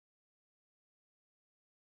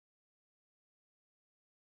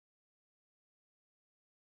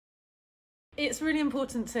it's really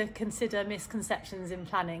important to consider misconceptions in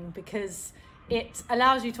planning, because it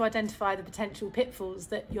allows you to identify the potential pitfalls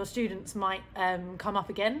that your students might come up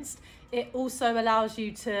against. It also allows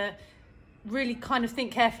you to really kind of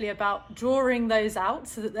think carefully about drawing those out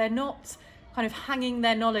so that they're not kind of hanging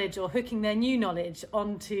their knowledge or hooking their new knowledge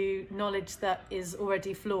onto knowledge that is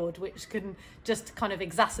already flawed, which can just kind of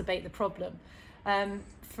exacerbate the problem.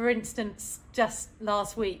 For instance, just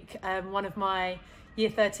last week, one of my Year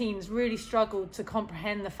 13s really struggled to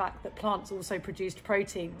comprehend the fact that plants also produced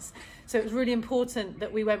proteins. So it was really important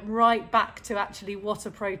that we went right back to actually what a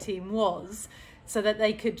protein was, so that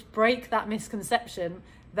they could break that misconception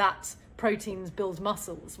that proteins build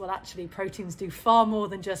muscles. Well, actually, proteins do far more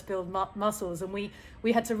than just build muscles, and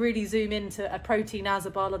we had to really zoom into a protein as a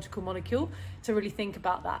biological molecule to really think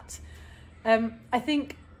about that. I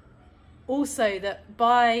think also that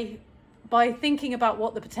by thinking about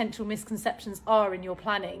what the potential misconceptions are in your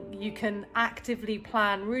planning, you can actively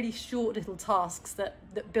plan really short little tasks that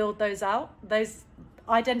build those out,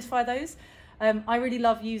 identify those. I really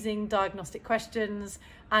love using diagnostic questions,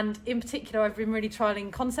 and in particular I've been really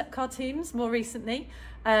trialling concept cartoons more recently,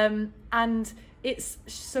 and it's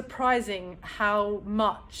surprising how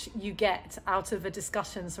much you get out of a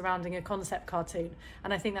discussion surrounding a concept cartoon,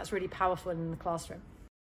 and I think that's really powerful in the classroom.